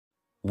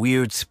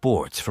Weird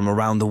Sports from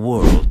Around the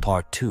World,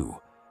 Part 2.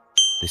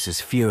 This is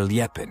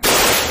Fierljeppen,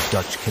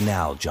 Dutch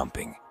canal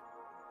jumping.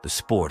 The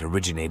sport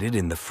originated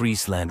in the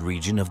Friesland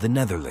region of the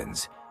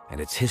Netherlands,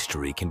 and its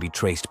history can be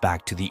traced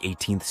back to the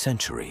 18th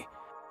century.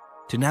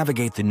 To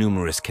navigate the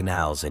numerous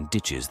canals and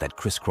ditches that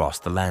crisscross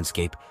the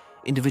landscape,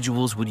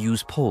 individuals would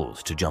use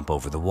poles to jump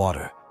over the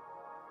water.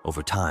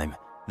 Over time,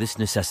 this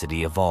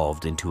necessity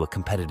evolved into a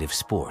competitive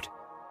sport.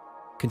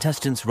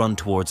 Contestants run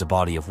towards a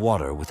body of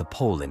water with a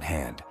pole in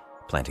hand,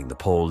 planting the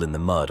pole in the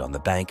mud on the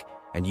bank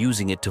and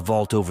using it to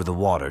vault over the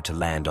water to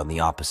land on the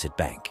opposite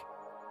bank.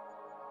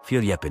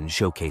 Fierljeppen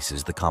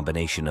showcases the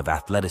combination of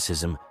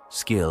athleticism,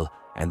 skill,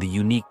 and the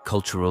unique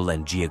cultural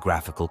and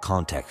geographical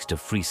context of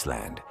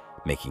Friesland,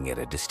 making it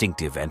a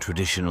distinctive and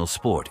traditional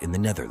sport in the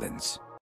Netherlands.